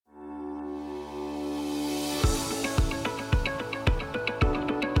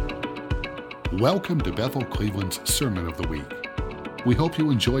Welcome to Bethel Cleveland's Sermon of the Week. We hope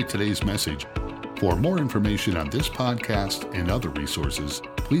you enjoyed today's message. For more information on this podcast and other resources,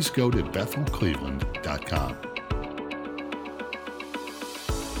 please go to bethelcleveland.com.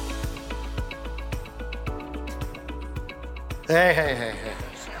 Hey.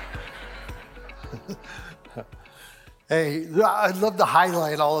 Hey, I'd love to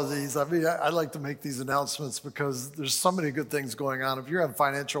highlight all of these. I mean, I like to make these announcements because there's so many good things going on. If you're having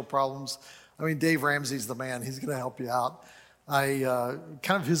financial problems, I mean, Dave Ramsey's the man. He's going to help you out.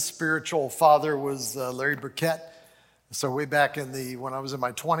 Kind of his spiritual father was Larry Burkett. So way back when I was in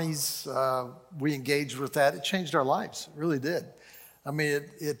my 20s, we engaged with that. It changed our lives. It really did. I mean,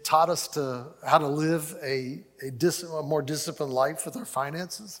 it taught us how to live a more disciplined life with our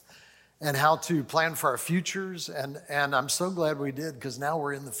finances and how to plan for our futures. And I'm so glad we did, because now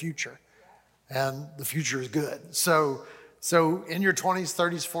we're in the future, and the future is good. So in your 20s,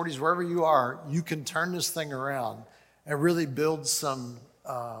 30s, 40s, wherever you are, you can turn this thing around and really build some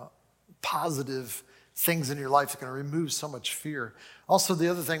positive things in your life that are going to remove so much fear. Also, the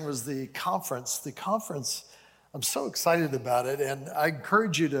other thing was the conference. The conference, I'm so excited about it, and I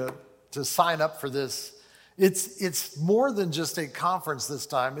encourage you to sign up for this. It's more than just a conference this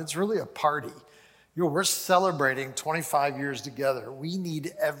time. It's really a party. You know, we're celebrating 25 years together. We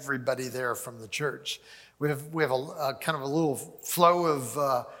need everybody there from the church. We have a kind of a little flow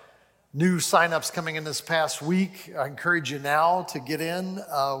of new signups coming in this past week. I encourage you now to get in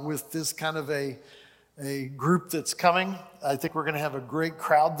with this kind of a group that's coming. I think we're going to have a great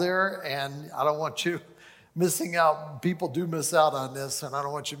crowd there, and I don't want you missing out. People do miss out on this, and I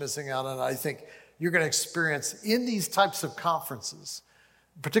don't want you missing out on it. I think you're going to experience in these types of conferences,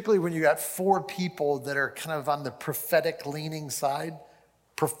 particularly when you got four people that are kind of on the prophetic leaning side,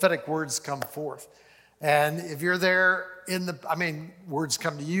 prophetic words come forth. And if you're there words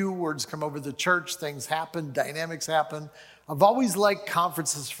come to you, words come over the church, things happen, dynamics happen. I've always liked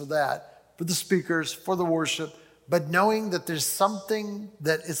conferences for that, for the speakers, for the worship, but knowing that there's something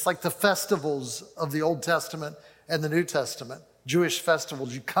that it's like the festivals of the Old Testament and the New Testament, Jewish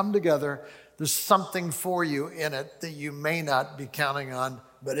festivals. You come together, there's something for you in it that you may not be counting on,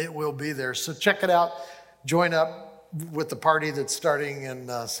 but it will be there. So check it out. Join up with the party that's starting in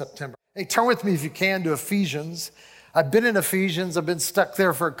September. Hey, turn with me if you can to Ephesians. I've been in Ephesians. I've been stuck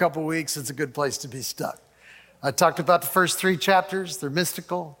there for a couple weeks. It's a good place to be stuck. I talked about the first three chapters. They're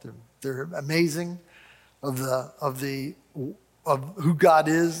mystical. They're amazing of who God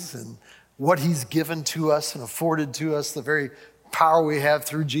is and what he's given to us and afforded to us, the very power we have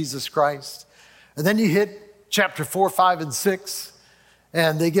through Jesus Christ. And then you hit chapter 4, 5, and 6,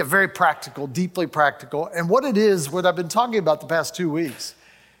 and they get very practical, deeply practical. And what it is, what I've been talking about the past 2 weeks,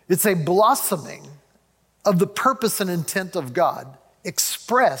 it's a blossoming of the purpose and intent of God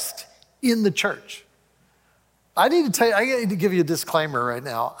expressed in the church. I need to give you a disclaimer right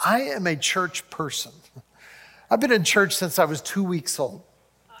now. I am a church person. I've been in church since I was 2 weeks old.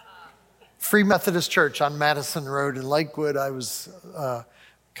 Free Methodist Church on Madison Road in Lakewood. I was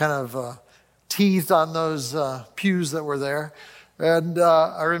teethed on those pews that were there. And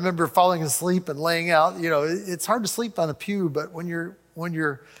I remember falling asleep and laying out. You know, it's hard to sleep on a pew, but when you're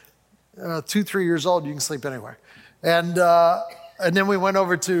 2-3 years old, you can sleep anywhere. And then we went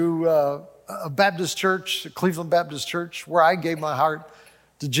over to a Baptist church, a Cleveland Baptist church, where I gave my heart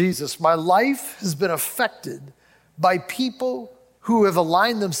to Jesus. My life has been affected by people who have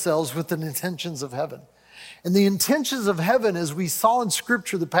aligned themselves with the intentions of heaven. And the intentions of heaven, as we saw in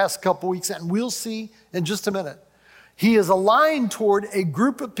Scripture the past couple weeks, and we'll see in just a minute, he is aligned toward a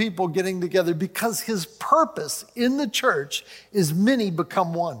group of people getting together because his purpose in the church is many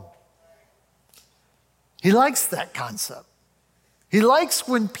become one. He likes that concept. He likes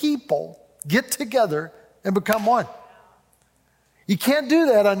when people get together and become one. You can't do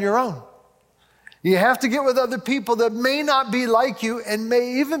that on your own. You have to get with other people that may not be like you and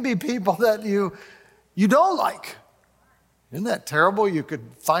may even be people that you don't like. Isn't that terrible? You could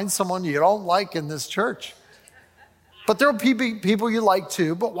find someone you don't like in this church. But there will be people you like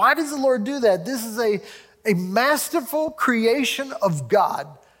too. But why does the Lord do that? This is a masterful creation of God,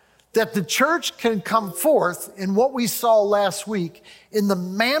 that the church can come forth in what we saw last week in the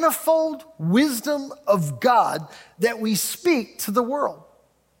manifold wisdom of God that we speak to the world.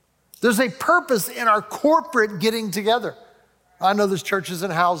 There's a purpose in our corporate getting together. I know there's churches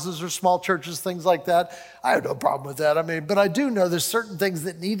and houses or small churches, things like that. I have no problem with that. But I do know there's certain things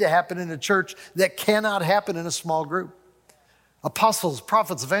that need to happen in a church that cannot happen in a small group. Apostles,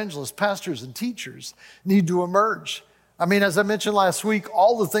 prophets, evangelists, pastors, and teachers need to emerge. As I mentioned last week,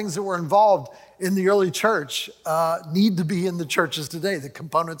 all the things that were involved in the early church need to be in the churches today, the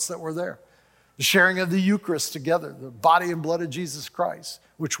components that were there. The sharing of the Eucharist together, the body and blood of Jesus Christ,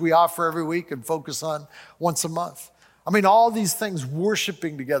 which we offer every week and focus on once a month. I mean, all these things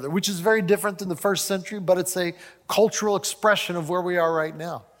worshiping together, which is very different than the first century, but it's a cultural expression of where we are right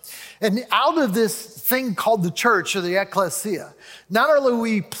now. And out of this thing called the church or the ecclesia, not only are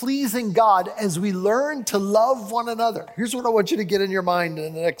we pleasing God as we learn to love one another. Here's what I want you to get in your mind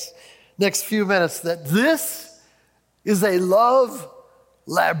in the next few minutes, that this is a love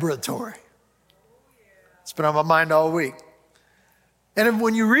laboratory. It's been on my mind all week. And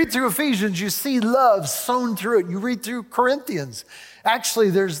when you read through Ephesians, you see love sown through it. You read through Corinthians.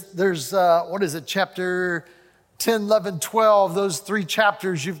 Actually, there's chapter 10, 11, 12, those 3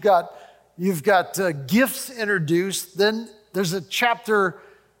 chapters, you've got gifts introduced. Then there's a chapter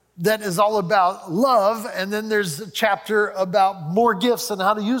that is all about love. And then there's a chapter about more gifts and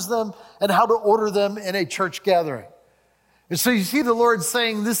how to use them and how to order them in a church gathering. And so you see the Lord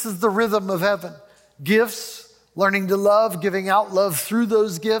saying, this is the rhythm of heaven. Gifts, learning to love, giving out love through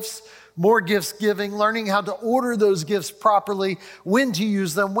those gifts, more gifts giving, learning how to order those gifts properly, when to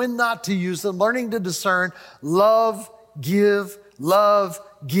use them, when not to use them, learning to discern, love, give.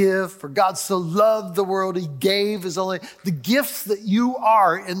 For God so loved the world, he gave his only. The gifts that you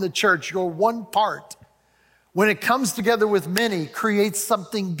are in the church, your one part, when it comes together with many, creates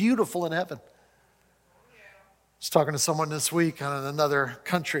something beautiful in heaven. I was talking to someone this week in another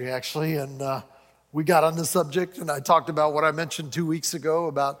country, actually, and we got on the subject, and I talked about what I mentioned 2 weeks ago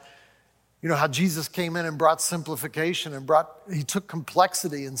about, how Jesus came in and brought simplification and he took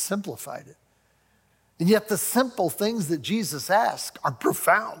complexity and simplified it. And yet the simple things that Jesus asked are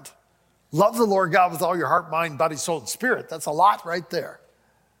profound. Love the Lord God with all your heart, mind, body, soul, and spirit. That's a lot right there.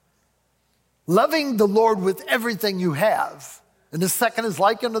 Loving the Lord with everything you have. And the second is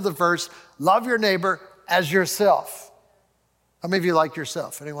like unto the first, love your neighbor as yourself. How many of you like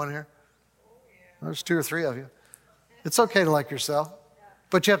yourself? Anyone here? There's 2 or 3 of you. It's okay to like yourself,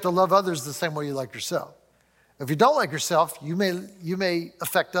 but you have to love others the same way you like yourself. If you don't like yourself, you may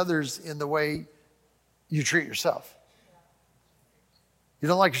affect others in the way you treat yourself. You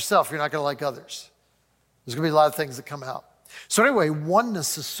don't like yourself, you're not going to like others. There's going to be a lot of things that come out. So anyway,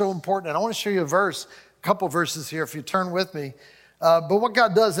 oneness is so important. And I want to show you a couple verses here if you turn with me. But what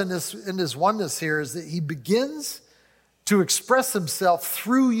God does in this oneness here is that he begins to express himself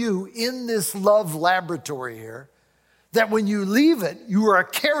through you in this love laboratory here, that when you leave it, you are a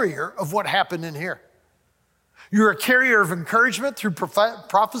carrier of what happened in here. You're a carrier of encouragement through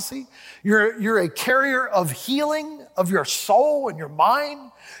prophecy. You're a carrier of healing of your soul and your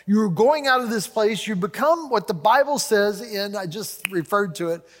mind. You're going out of this place. You become what the Bible says I just referred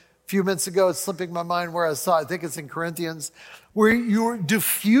to it a few minutes ago. It's slipping my mind where I saw it. I think it's in Corinthians, where you're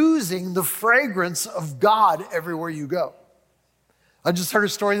diffusing the fragrance of God everywhere you go. I just heard a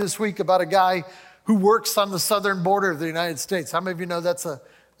story this week about a guy who works on the southern border of the United States. How many of you know that's a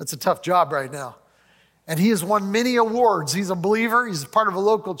tough job right now? And he has won many awards. He's a believer. He's part of a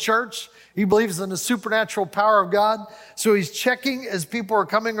local church. He believes in the supernatural power of God. So he's checking as people are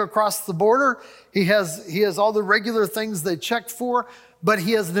coming across the border. He has all the regular things they check for, but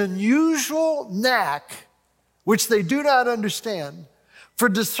he has an unusual knack, which they do not understand, for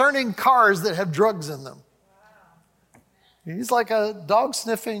discerning cars that have drugs in them. He's like a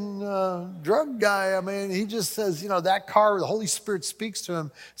dog-sniffing drug guy. I mean, he just says, that car, the Holy Spirit speaks to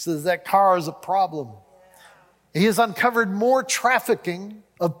him, says that car is a problem. He has uncovered more trafficking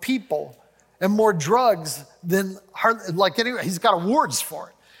of people and more drugs than anyway. He's got awards for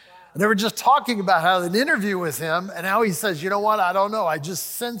it. And they were just talking about how an interview with him and how he says, you know what, I don't know. I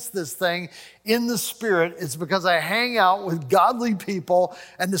just sense this thing in the Spirit. It's because I hang out with godly people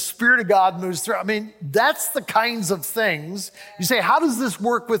and the Spirit of God moves through. I mean, that's the kinds of things. You say, how does this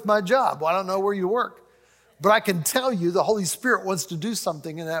work with my job? Well, I don't know where you work, but I can tell you the Holy Spirit wants to do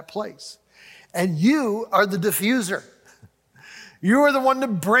something in that place. And you are the diffuser. You are the one to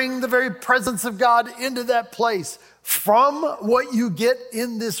bring the very presence of God into that place from what you get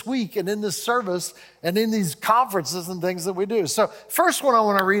in this week and in this service and in these conferences and things that we do. So first one I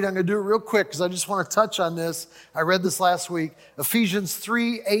want to read, I'm going to do it real quick because I just want to touch on this. I read this last week, Ephesians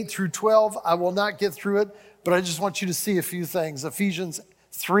 3, 8 through 12. I will not get through it, but I just want you to see a few things. Ephesians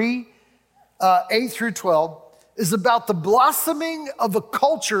 3, 8 through 12 is about the blossoming of a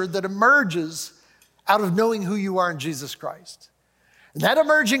culture that emerges out of knowing who you are in Jesus Christ. And that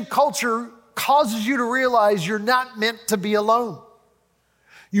emerging culture causes you to realize you're not meant to be alone.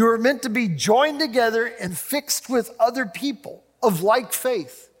 You are meant to be joined together and fixed with other people of like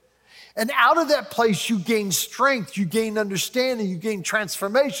faith. And out of that place, you gain strength, you gain understanding, you gain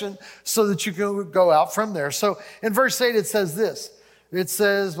transformation so that you can go out from there. So in verse 8, it says this, It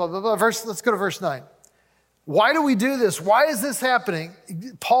says, blah, blah, blah. Let's go to verse 9. Why do we do this? Why is this happening?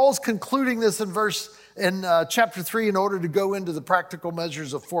 Paul's concluding this in chapter 3 in order to go into the practical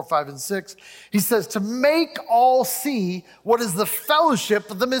measures of 4, 5, and 6. He says, to make all see what is the fellowship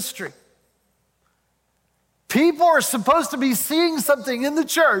of the mystery. People are supposed to be seeing something in the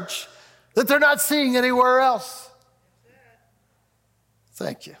church that they're not seeing anywhere else.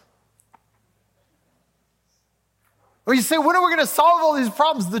 Thank you. Well, you say, when are we going to solve all these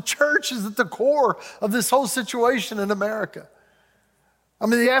problems? The church is at the core of this whole situation in America. I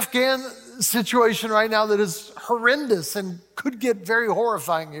mean, the Afghan situation right now that is horrendous and could get very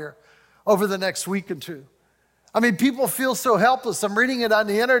horrifying here over the next week or two. I mean, people feel so helpless. I'm reading it on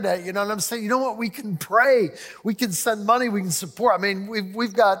the internet, and I'm saying, you know what? We can pray. We can send money. We can support. I mean,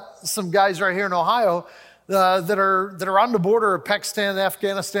 we've got some guys right here in Ohio that are on the border of Pakistan and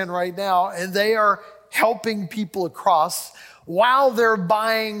Afghanistan right now, and they are helping people across while they're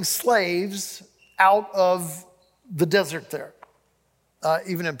buying slaves out of the desert there,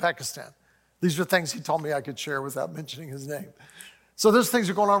 even in Pakistan. These are things he told me I could share without mentioning his name. So those things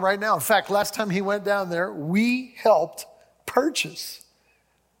are going on right now. In fact, last time he went down there, we helped purchase,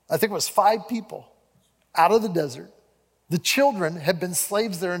 I think it was 5 people out of the desert. The children had been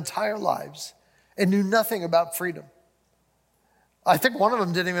slaves their entire lives and knew nothing about freedom. I think one of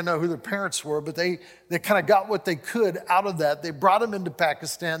them didn't even know who their parents were, but they kind of got what they could out of that. They brought them into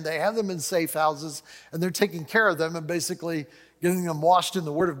Pakistan. They have them in safe houses, and they're taking care of them and basically getting them washed in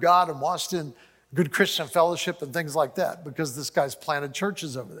the Word of God and washed in good Christian fellowship and things like that, because this guy's planted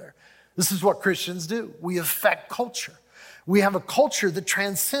churches over there. This is what Christians do. We affect culture. We have a culture that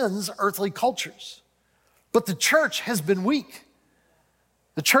transcends earthly cultures. But the church has been weak.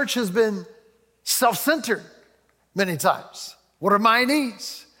 The church has been self-centered many times. What are my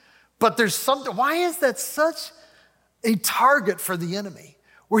needs? But there's something, why is that such a target for the enemy?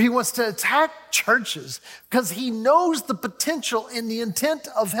 Where he wants to attack churches, because he knows the potential in the intent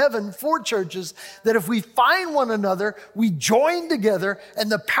of heaven for churches, that if we find one another, we join together, and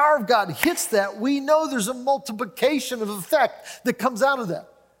the power of God hits that, we know there's a multiplication of effect that comes out of that.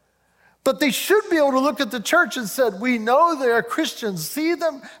 But they should be able to look at the church and said, we know they are Christians. See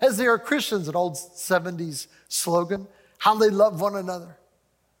them as they are Christians, an old 70s slogan, how they love one another.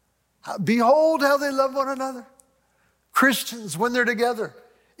 Behold how they love one another. Christians, when they're together,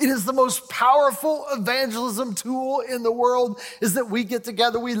 it is the most powerful evangelism tool in the world, is that we get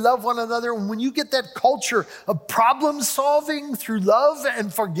together, we love one another. And when you get that culture of problem solving through love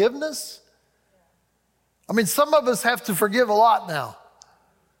and forgiveness, I mean, some of us have to forgive a lot now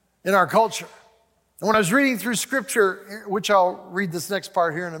in our culture. And when I was reading through scripture, which I'll read this next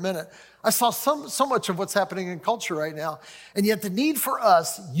part here in a minute, I saw so much of what's happening in culture right now. And yet the need for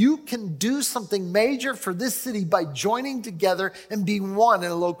us, you can do something major for this city by joining together and being one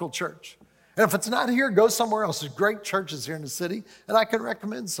in a local church. And if it's not here, go somewhere else. There's great churches here in the city, and I can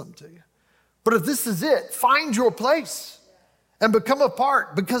recommend some to you. But if this is it, find your place and become a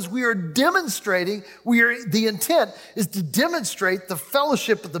part, because we are demonstrating, the intent is to demonstrate the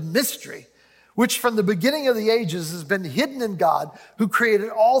fellowship of the mystery, which from the beginning of the ages has been hidden in God, who created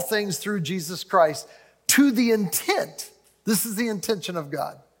all things through Jesus Christ, to the intent, this is the intention of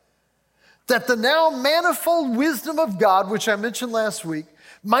God, that the now manifold wisdom of God, which I mentioned last week,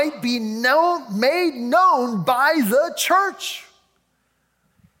 might be made known by the church.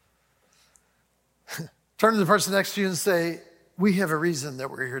 Turn to the person next to you and say, we have a reason that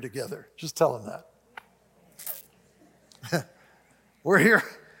we're here together. Just tell them that. We're here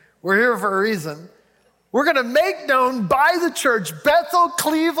for a reason. We're going to make known by the church. Bethel,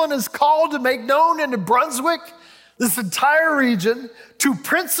 Cleveland is called to make known in New Brunswick, this entire region, to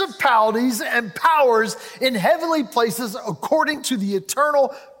principalities and powers in heavenly places according to the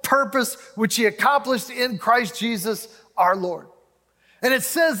eternal purpose which he accomplished in Christ Jesus our Lord. And it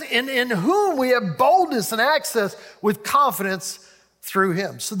says, in whom we have boldness and access with confidence through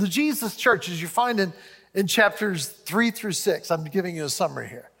him. So the Jesus church, as you find in chapters 3 through 6, I'm giving you a summary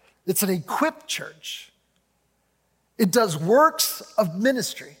here. It's an equipped church. It does works of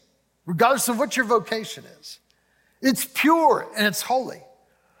ministry, regardless of what your vocation is. It's pure and it's holy.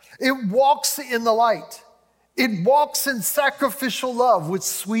 It walks in the light. It walks in sacrificial love with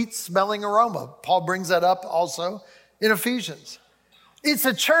sweet smelling aroma. Paul brings that up also in Ephesians. It's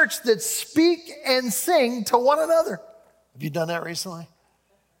a church that speak and sing to one another. Have you done that recently?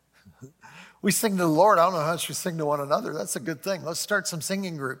 We sing to the Lord. I don't know how much we sing to one another. That's a good thing. Let's start some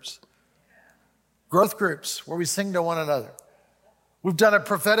singing groups. Growth groups where we sing to one another. We've done it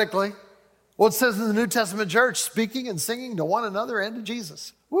prophetically. Well, it says in the New Testament church, speaking and singing to one another and to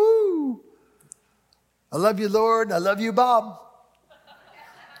Jesus. Woo! I love you, Lord. I love you, Bob.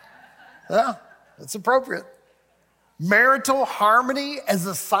 Yeah, that's appropriate. Marital harmony as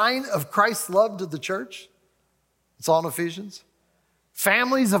a sign of Christ's love to the church. It's all in Ephesians.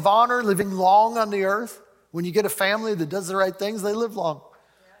 Families of honor living long on the earth. When you get a family that does the right things, they live long.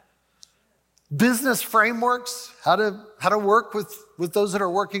 Business frameworks, how to work with those that are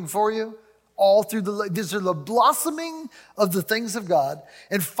working for you. All through these are the blossoming of the things of God.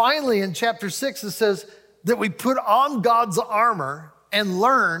 And finally, in chapter 6, it says that we put on God's armor and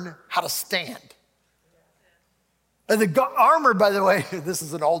learn how to stand. And the armor, by the way, this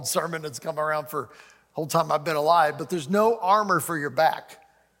is an old sermon that's come around for the whole time I've been alive, but there's no armor for your back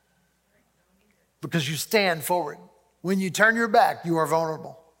because you stand forward. When you turn your back, you are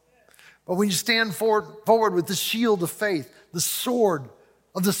vulnerable. But when you stand forward with the shield of faith, the sword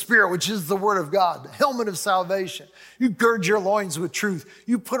of the Spirit, which is the word of God, the helmet of salvation. You gird your loins with truth.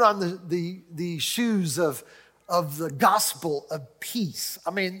 You put on the shoes of the gospel of peace.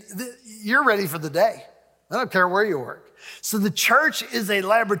 I mean, you're ready for the day. I don't care where you work. So the church is a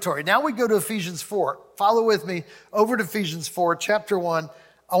laboratory. Now we go to Ephesians 4. Follow with me over to Ephesians 4, chapter 1.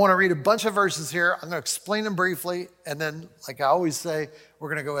 I want to read a bunch of verses here. I'm going to explain them briefly. And then, like I always say, we're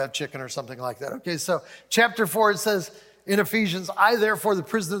going to go have chicken or something like that. Okay, so chapter 4, it says, in Ephesians, I therefore, the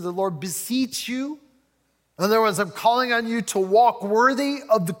prisoner of the Lord, beseech you. In other words, I'm calling on you to walk worthy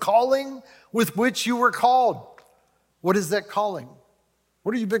of the calling with which you were called. What is that calling?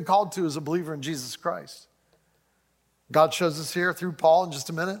 What have you been called to as a believer in Jesus Christ? God shows us here through Paul in just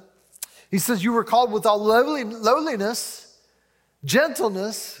a minute. He says, you were called with all lowliness,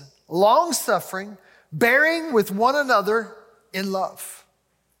 gentleness, long-suffering, bearing with one another in love.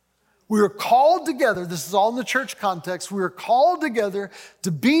 We are called together, this is all in the church context, we are called together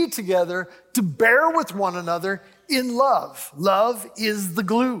to be together, to bear with one another in love. Love is the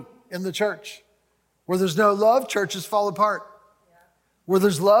glue in the church. Where there's no love, churches fall apart. Where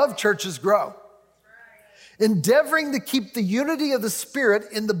there's love, churches grow. Endeavoring to keep the unity of the Spirit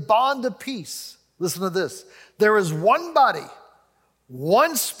in the bond of peace. Listen to this. There is one body,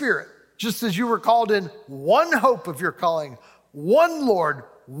 one Spirit, just as you were called in one hope of your calling, one Lord,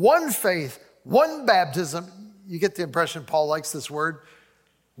 one faith, one baptism. You get the impression Paul likes this word.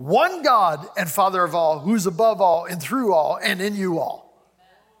 One God and Father of all, who's above all and through all and in you all.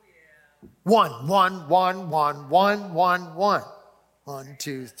 One. 1,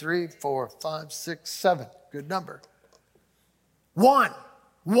 2, 3, 4, 5, 6, 7. Good number. One.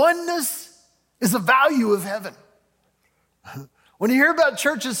 Oneness is a value of heaven. When you hear about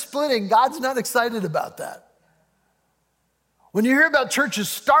churches splitting, God's not excited about that. When you hear about churches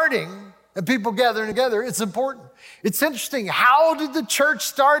starting and people gathering together, it's important. It's interesting. How did the church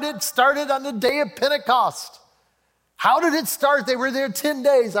start? It started on the day of Pentecost. How did it start? They were there 10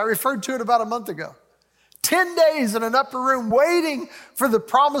 days. I referred to it about a month ago. 10 days in an upper room waiting for the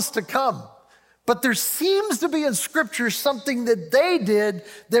promise to come. But there seems to be in Scripture something that they did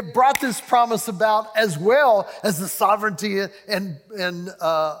that brought this promise about, as well as the sovereignty and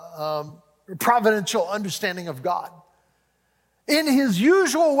providential understanding of God. In his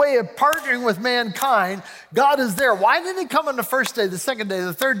usual way of partnering with mankind, God is there. Why didn't he come on the first day, the second day,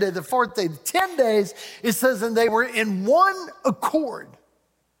 the third day, the fourth day, the 10 days? It says, and they were in one accord.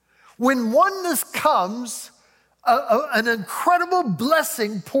 When oneness comes, an incredible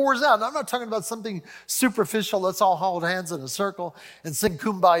blessing pours out. And I'm not talking about something superficial. Let's all hold hands in a circle and sing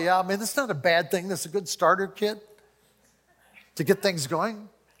Kumbaya. I mean, that's not a bad thing. That's a good starter kit to get things going.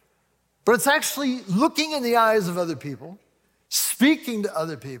 But it's actually looking in the eyes of other people, speaking to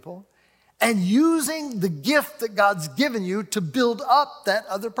other people, and using the gift that God's given you to build up that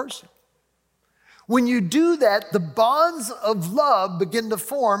other person. When you do that, the bonds of love begin to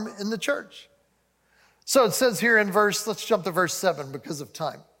form in the church. So it says here in let's jump to verse 7 because of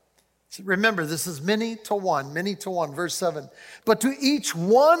time. So remember, this is many to one, verse 7. But to each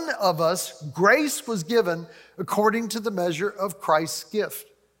one of us, grace was given according to the measure of Christ's gift.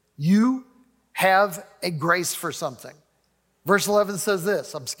 You have a grace for something. Verse 11 says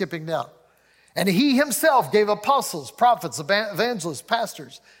this, I'm skipping down. And he himself gave apostles, prophets, evangelists,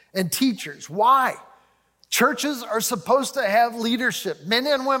 pastors, and teachers. Why? Churches are supposed to have leadership, men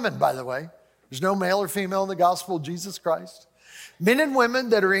and women, by the way. There's no male or female in the gospel of Jesus Christ. Men and women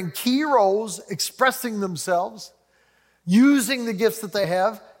that are in key roles, expressing themselves, using the gifts that they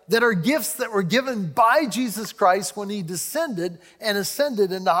have, that are gifts that were given by Jesus Christ when he descended and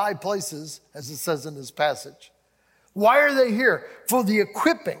ascended into high places, as it says in this passage. Why are they here? For the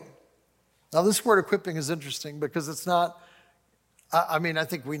equipping. Now, this word equipping is interesting because it's not, I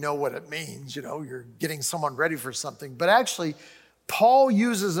think we know what it means. You know, you're getting someone ready for something. But actually, Paul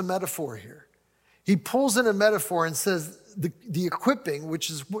uses a metaphor here. He pulls in a metaphor and says the equipping, which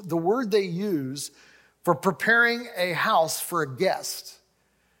is the word they use for preparing a house for a guest.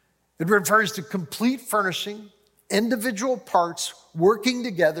 It refers to complete furnishing, individual parts working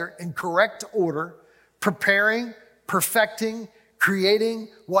together in correct order, preparing, perfecting, creating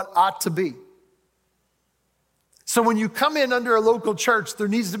what ought to be. So when you come in under a local church, there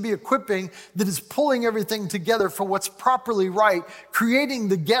needs to be equipping that is pulling everything together for what's properly right, creating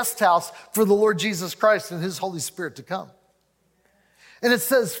the guest house for the Lord Jesus Christ and his Holy Spirit to come. And it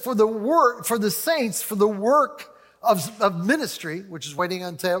says for the work, for the saints, for the work of ministry, which is waiting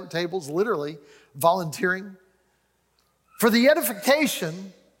on tables, literally, volunteering. For the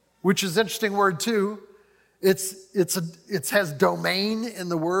edification, which is an interesting word too, it has domain in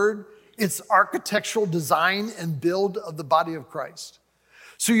the word. It's architectural design and build of the body of Christ.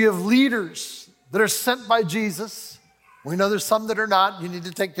 So you have leaders that are sent by Jesus. We know there's some that are not. You need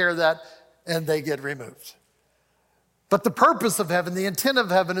to take care of that, and they get removed. But the purpose of heaven, the intent of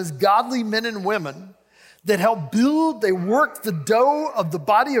heaven, is godly men and women that help build, they work the dough of the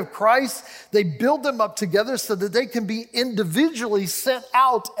body of Christ. They build them up together so that they can be individually sent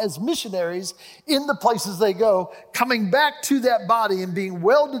out as missionaries in the places they go, coming back to that body and being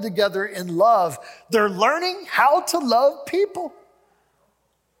welded together in love. They're learning how to love people.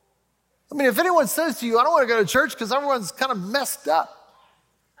 I mean, if anyone says to you, I don't want to go to church because everyone's kind of messed up,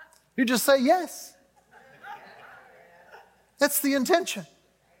 you just say yes. That's the intention.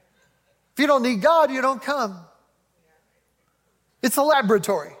 If you don't need God, you don't come. It's a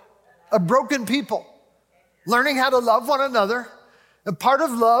laboratory of broken people learning how to love one another. And part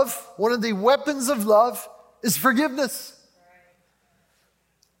of love, one of the weapons of love, is forgiveness.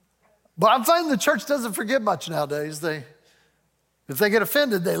 But I'm finding the church doesn't forgive much nowadays. If they get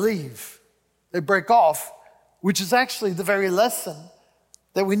offended, they leave. They break off, which is actually the very lesson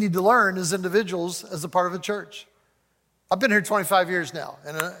that we need to learn as individuals as a part of a church. I've been here 25 years now,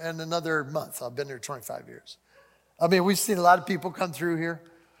 and another month, I've been here 25 years. I mean, we've seen a lot of people come through here.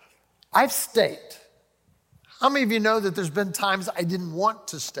 I've stayed. How many of you know that there's been times I didn't want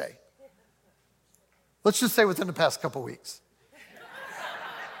to stay? Let's just say within the past couple weeks.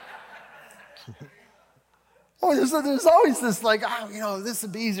 Oh, there's always this like, this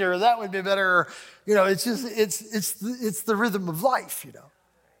would be easier, or that would be better. Or, it's just, it's the rhythm of life,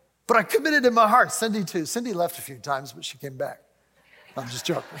 But I committed in my heart, Cindy too. Cindy left a few times, but she came back. I'm just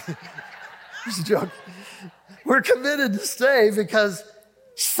joking. Just joking. We're committed to stay because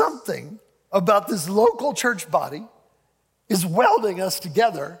something about this local church body is welding us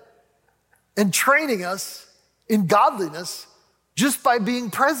together and training us in godliness just by being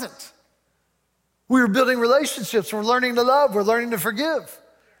present. We're building relationships. We're learning to love. We're learning to forgive.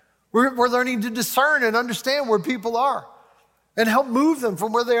 We're learning to discern and understand where people are and help move them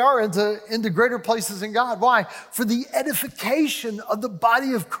from where they are into greater places in God. Why? For the edification of the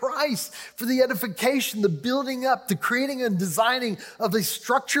body of Christ, for the edification, the building up, the creating and designing of a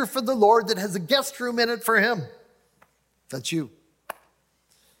structure for the Lord that has a guest room in it for him. That's you.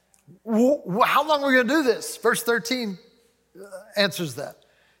 How long are we going to do this? Verse 13 answers that.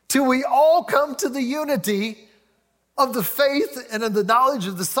 Till we all come to the unity of the faith and of the knowledge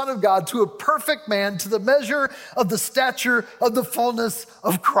of the Son of God, to a perfect man, to the measure of the stature of the fullness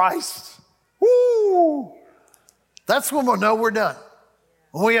of Christ. Woo! That's when we'll know we're done.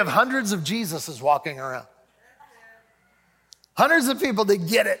 When we have hundreds of Jesuses walking around. Hundreds of people that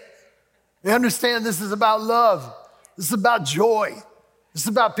get it. They understand this is about love. This is about joy. This is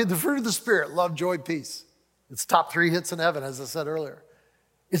about the fruit of the Spirit, love, joy, peace. It's top 3 hits in heaven, as I said earlier.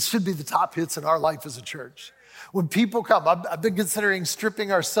 It should be the top hits in our life as a church. When people come, I've been considering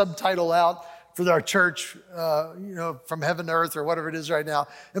stripping our subtitle out for our church, from heaven to earth or whatever it is right now,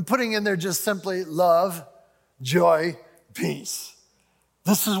 and putting in there just simply love, joy, peace.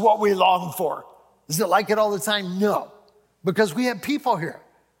 This is what we long for. Is it like it all the time? No, because we have people here,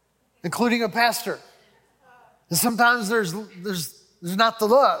 including a pastor. And sometimes there's not the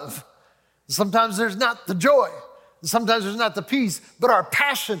love. Sometimes there's not the joy. Sometimes there's not the peace, but our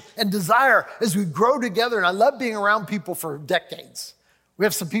passion and desire as we grow together. And I love being around people for decades. We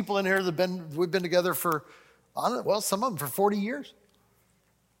have some people in here we've been together for, some of them for 40 years.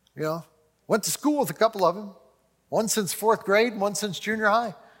 Went to school with a couple of them. One since 4th grade, one since junior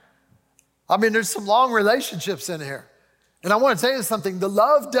high. I mean, there's some long relationships in here. And I want to tell you something. The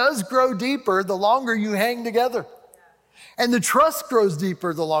love does grow deeper the longer you hang together. And the trust grows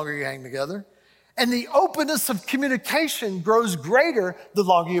deeper the longer you hang together. And the openness of communication grows greater the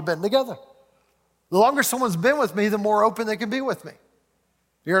longer you've been together. The longer someone's been with me, the more open they can be with me.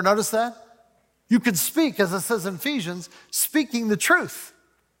 You ever notice that? You can speak, as it says in Ephesians, speaking the truth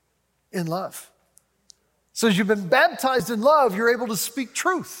in love. So as you've been baptized in love, you're able to speak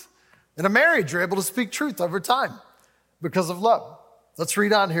truth. In a marriage, you're able to speak truth over time because of love. Let's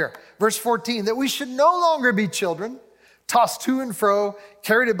read on here. Verse 14, that we should no longer be children, tossed to and fro,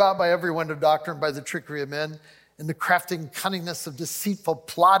 carried about by every wind of doctrine, by the trickery of men, and the crafting cunningness of deceitful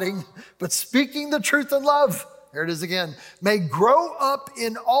plotting, but speaking the truth in love, here it is again, may grow up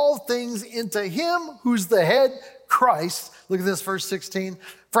in all things into him who's the head, Christ. Look at this, verse 16,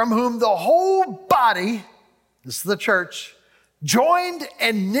 from whom the whole body, this is the church, joined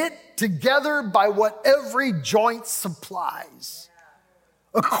and knit together by what every joint supplies,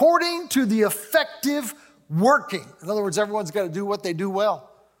 according to the effective working. In other words, everyone's got to do what they do well.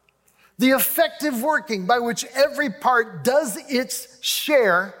 The effective working by which every part does its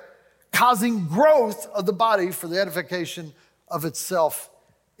share, causing growth of the body for the edification of itself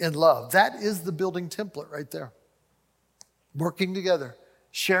in love. That is the building template right there. Working together,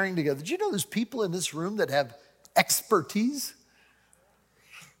 sharing together. Did you know there's people in this room that have expertise?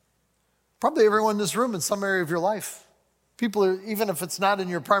 Probably everyone in this room in some area of your life. People, even if it's not in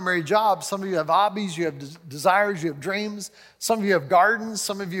your primary job, some of you have hobbies, you have desires, you have dreams. Some of you have gardens.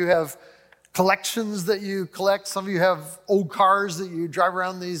 Some of you have collections that you collect. Some of you have old cars that you drive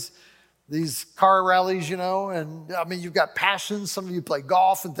around these car rallies, you know. And I mean, you've got passions. Some of you play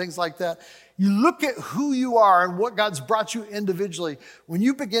golf and things like that. You look at who you are and what God's brought you individually. When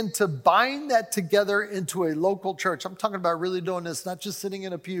you begin to bind that together into a local church, I'm talking about really doing this, not just sitting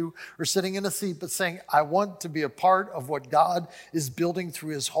in a pew or sitting in a seat, but saying, I want to be a part of what God is building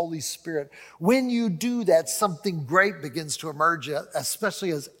through his Holy Spirit. When you do that, something great begins to emerge,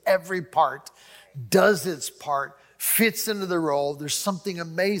 especially as every part does its part, fits into the role. There's something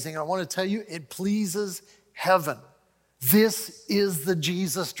amazing. I want to tell you, it pleases heaven. This is the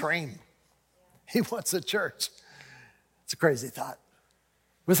Jesus dream. He wants a church. It's a crazy thought.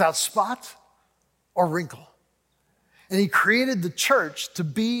 Without spot or wrinkle. And he created the church to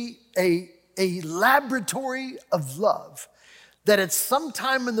be a laboratory of love that at some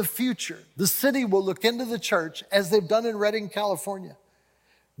time in the future, the city will look into the church as they've done in Redding, California.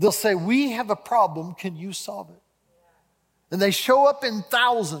 They'll say, we have a problem, can you solve it? And they show up in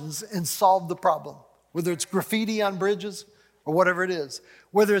thousands and solve the problem, whether it's graffiti on bridges or whatever it is,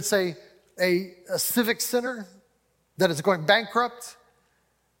 whether it's a civic center that is going bankrupt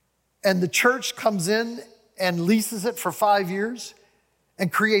and the church comes in and leases it for 5 years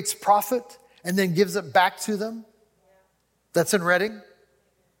and creates profit and then gives it back to them. That's in Redding.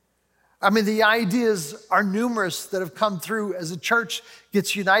 I mean, the ideas are numerous that have come through as a church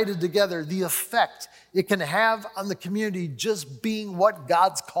gets united together, the effect it can have on the community just being what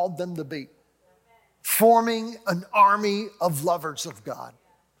God's called them to be. Forming an army of lovers of God.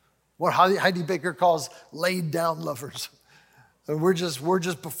 What Heidi Baker calls laid down lovers. And we're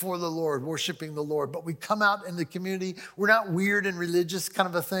just before the Lord, worshiping the Lord. But we come out in the community. We're not weird and religious kind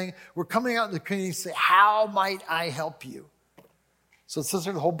of a thing. We're coming out in the community and say, how might I help you? So it says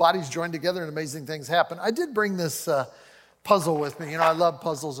the whole body's joined together and amazing things happen. I did bring this puzzle with me. You know, I love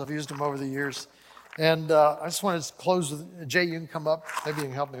puzzles. I've used them over the years. And I just wanted to close with, Jay, you can come up. Maybe you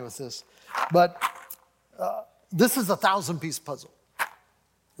can help me with this. But this is a 1,000-piece puzzle.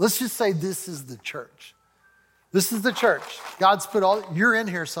 Let's just say this is the church. This is the church. God's put you're in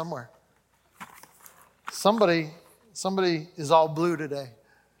here somewhere. Somebody is all blue today,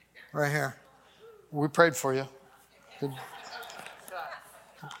 right here. We prayed for you. Good.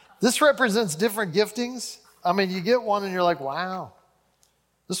 This represents different giftings. I mean, you get one and you're like, wow,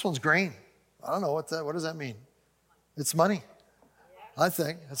 this one's green. I don't know what does that mean? It's money, I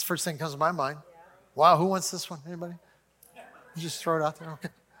think. That's the first thing that comes to my mind. Wow, who wants this one? Anybody? You just throw it out there, okay.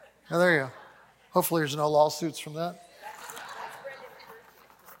 Oh, there you go. Hopefully there's no lawsuits from that.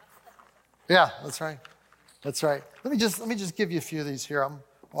 Yeah, that's right. That's right. Let me just give you a few of these here. I'm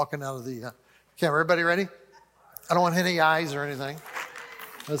walking out of the camera. Everybody ready? I don't want any eyes or anything.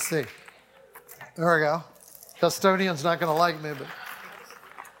 Let's see. There we go. Custodian's not going to like me, but.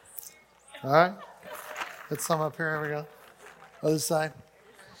 All right. Get some up here. Here we go. Other side.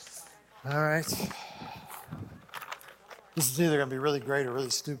 All right. This is either going to be really great or really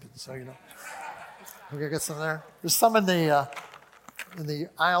stupid, so you know. We're going to get some there. There's some in the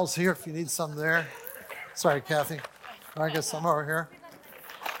aisles here if you need some there. Sorry, Kathy. All right, get some over here.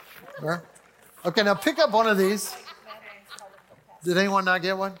 There. Okay, now pick up one of these. Did anyone not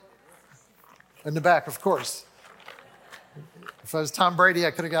get one? In the back, of course. If I was Tom Brady,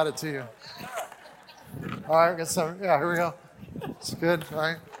 I could have got it to you. All right, get some. Yeah, here we go. It's good. All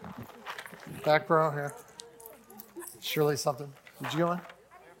right. Back row here. Surely something. Did you get one?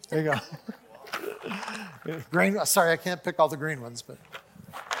 There you go. Green. Sorry, I can't pick all the green ones, but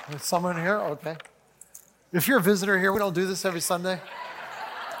there's someone here. Okay. If you're a visitor here, we don't do this every Sunday.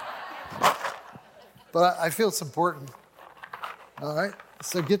 But I feel it's important. All right,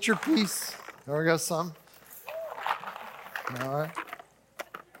 so get your piece. There we go, some. All right.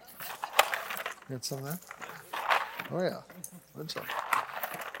 Get some there. Oh, yeah. Good job.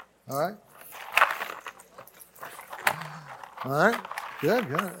 All right. All right. Good.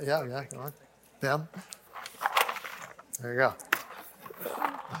 Yeah. Come on. Down. There you go.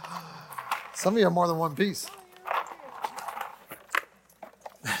 Some of you have more than one piece.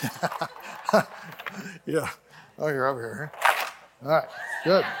 Yeah. Oh, you're over here. All right.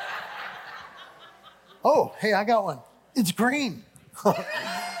 Good. Oh, hey, I got one. It's green.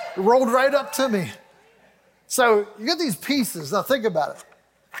 It rolled right up to me. So you get these pieces. Now think about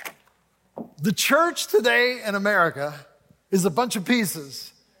it. The church today in America is a bunch of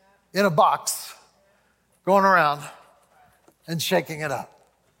pieces in a box going around and shaking it up.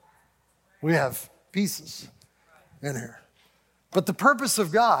 We have pieces in here. But the purpose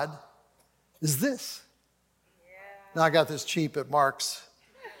of God is this. Now I got this cheap at Mark's,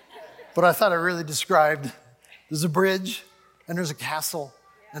 but I thought it really described, there's a bridge and there's a castle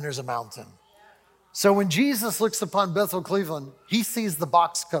and there's a mountain. So when Jesus looks upon Bethel Cleveland, he sees the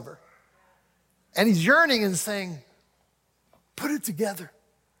box cover. And he's yearning and saying, put it together.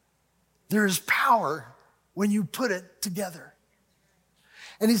 There is power when you put it together.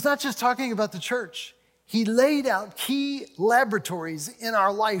 And he's not just talking about the church. He laid out key laboratories in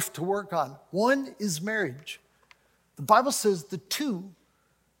our life to work on. One is marriage. The Bible says the two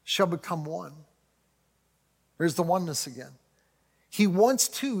shall become one. There's the oneness again. He wants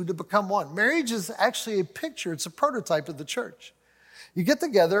two to become one. Marriage is actually a picture. It's a prototype of the church. You get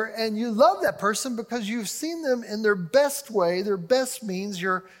together and you love that person because you've seen them in their best way, their best means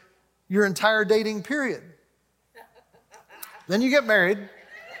your entire dating period. Then you get married.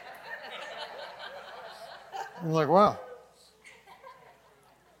 You're like, wow.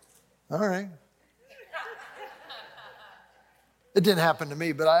 All right. It didn't happen to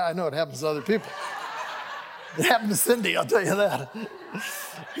me, but I know it happens to other people. It happened to Cindy, I'll tell you that.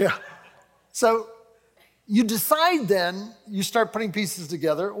 Yeah. So you decide then, you start putting pieces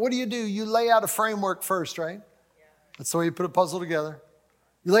together. What do? You lay out a framework first, right? That's the way you put a puzzle together.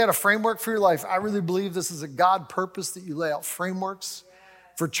 You lay out a framework for your life. I really believe this is a God purpose that you lay out frameworks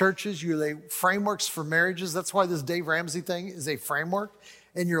for churches. You lay frameworks for marriages. That's why this Dave Ramsey thing is a framework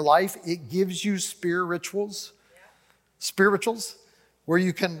in your life. It gives you spirituals where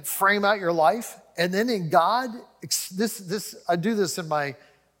you can frame out your life. And then in God, I do this in my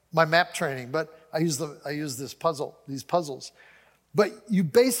map training, but I use these puzzles. But you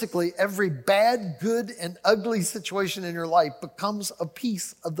basically, every bad, good, and ugly situation in your life becomes a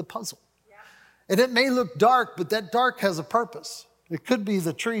piece of the puzzle. Yeah. And it may look dark, but that dark has a purpose. It could be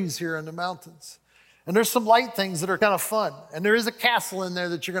the trees here in the mountains. And there's some light things that are kind of fun. And there is a castle in there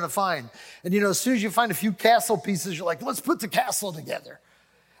that you're going to find. And as soon as you find a few castle pieces, you're like, let's put the castle together.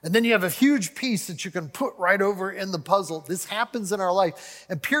 And then you have a huge piece that you can put right over in the puzzle. This happens in our life.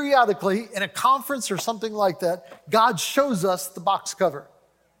 And periodically, in a conference or something like that, God shows us the box cover.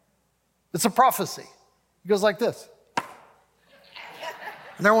 It's a prophecy. It goes like this.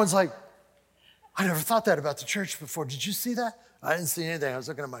 And everyone's like, I never thought that about the church before. Did you see that? I didn't see anything. I was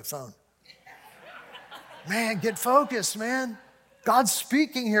looking at my phone. Man, get focused, man. God's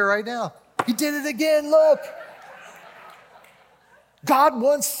speaking here right now. He did it again, look. God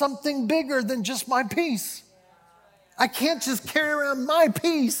wants something bigger than just my piece. I can't just carry around my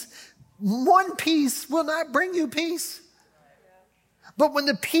piece. One piece will not bring you peace. But when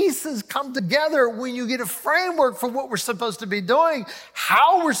the pieces come together, when you get a framework for what we're supposed to be doing,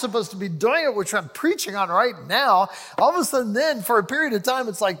 how we're supposed to be doing it, which I'm preaching on right now, all of a sudden then, for a period of time,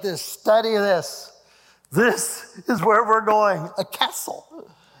 it's like this, study this. This is where we're going, a castle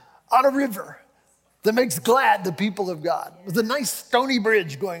on a river that makes glad the people of God, with a nice stony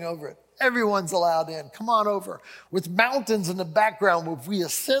bridge going over it. Everyone's allowed in. Come on over. With mountains in the background, if we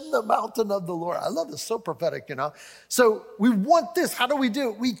ascend the mountain of the Lord. I love this, so prophetic, So we want this. How do we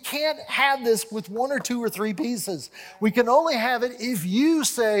do it? We can't have this with one or two or three pieces. We can only have it if you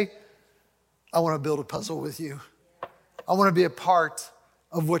say, I want to build a puzzle with you. I want to be a part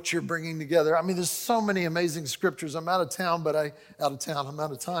of what you're bringing together. I mean, there's so many amazing scriptures. I'm out of time. I'm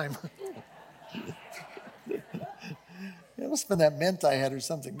out of time. It must have been that mint I had or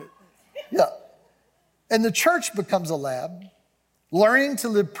something. But yeah. And the church becomes a lab, learning to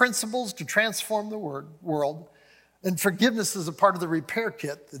live principles to transform the world. And forgiveness is a part of the repair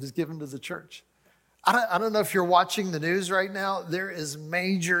kit that is given to the church. I don't know if you're watching the news right now. There is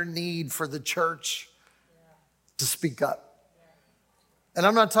major need for the church to speak up. And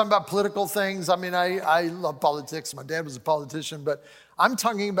I'm not talking about political things. I mean, I love politics. My dad was a politician, but I'm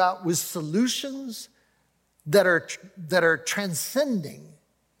talking about with solutions that are transcending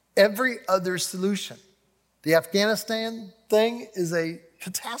every other solution. The Afghanistan thing is a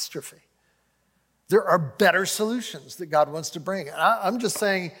catastrophe. There are better solutions that God wants to bring. And I'm just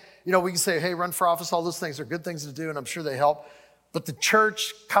saying, we can say, hey, run for office, all those things are good things to do, and I'm sure they help. But the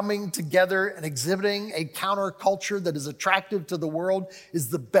church coming together and exhibiting a counterculture that is attractive to the world is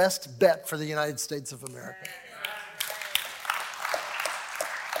the best bet for the United States of America.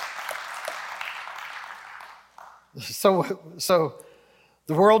 So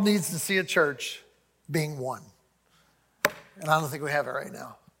the world needs to see a church being one. And I don't think we have it right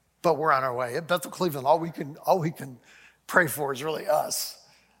now, but we're on our way. At Bethel Cleveland, all we can pray for is really us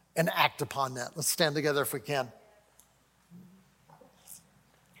and act upon that. Let's stand together if we can.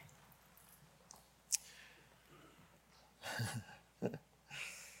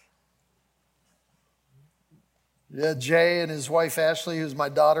 Yeah, Jay and his wife Ashley, who's my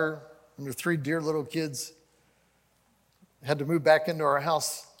daughter, and their 3 dear little kids, had to move back into our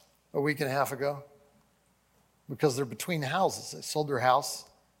house a week and a half ago because they're between houses. They sold their house,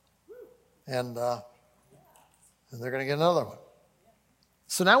 and they're going to get another one.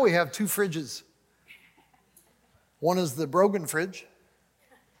 So now we have 2 fridges. One is the Brogan fridge,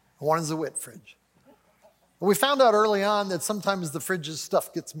 and one is the Witt fridge. And we found out early on that sometimes the fridge's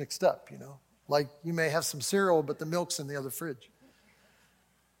stuff gets mixed up, Like you may have some cereal, but the milk's in the other fridge.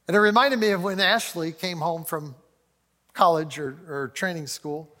 And it reminded me of when Ashley came home from college or training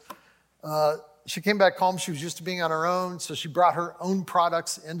school. She came back home. She was used to being on her own, so she brought her own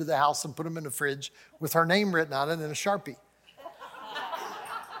products into the house and put them in the fridge with her name written on it in a Sharpie.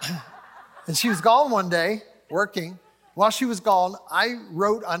 And she was gone one day, working. While she was gone, I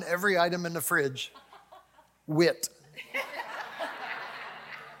wrote on every item in the fridge, Witt.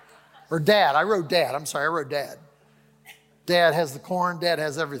 Or Dad. I wrote Dad. I wrote Dad. Dad has the corn. Dad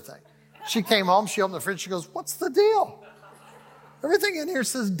has everything. She came home. She opened the fridge. She goes, what's the deal? Everything in here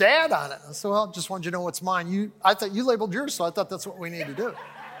says Dad on it. I said, well, just wanted you to know what's mine. I thought you labeled yours, so I thought that's what we need to do.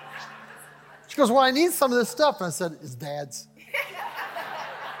 She goes, well, I need some of this stuff. And I said, it's Dad's.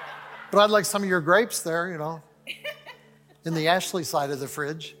 But I'd like some of your grapes there, in the Ashley side of the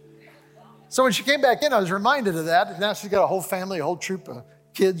fridge. So when she came back in, I was reminded of that. Now she's got a whole family, a whole troop of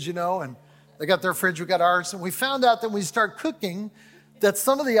kids, and they got their fridge, we got ours. And we found out that when we start cooking, that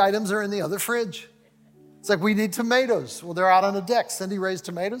some of the items are in the other fridge. It's like we need tomatoes. Well, they're out on the deck. Cindy raised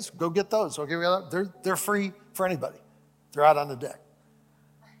tomatoes. Go get those. Okay, they're free for anybody. They're out on the deck.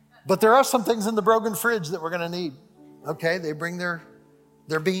 But there are some things in the Brogan fridge that we're going to need. Okay, they bring their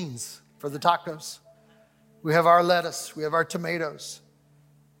beans for the tacos. We have our lettuce. We have our tomatoes.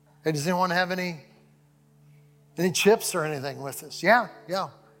 Hey, does anyone have any chips or anything with us? Yeah.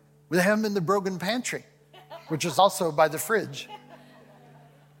 We have them in the Brogan pantry, which is also by the fridge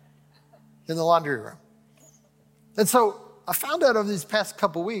in the laundry room. And so I found out over these past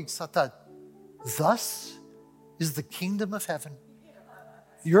couple weeks, I thought, thus is the kingdom of heaven.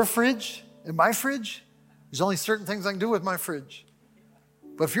 Your fridge and my fridge, there's only certain things I can do with my fridge.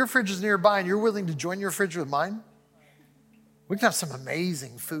 But if your fridge is nearby and you're willing to join your fridge with mine, we can have some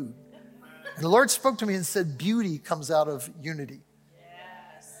amazing food. And the Lord spoke to me and said, beauty comes out of unity.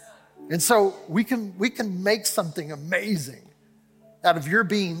 Yes. And so we can make something amazing out of your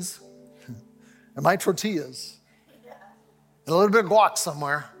beans and my tortillas and a little bit of guac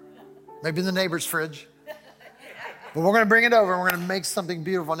somewhere, maybe in the neighbor's fridge. But we're going to bring it over and we're going to make something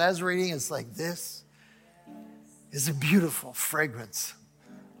beautiful. And as we're eating, it's like, this is a beautiful fragrance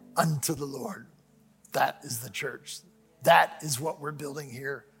unto the Lord. That is the church. That is what we're building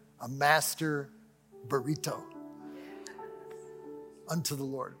here. A master burrito unto the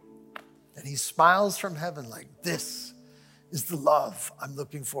Lord. And he smiles from heaven like, this is the love I'm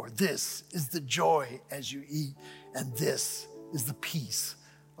looking for. This is the joy as you eat. And this is the peace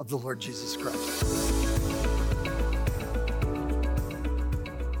of the Lord Jesus Christ.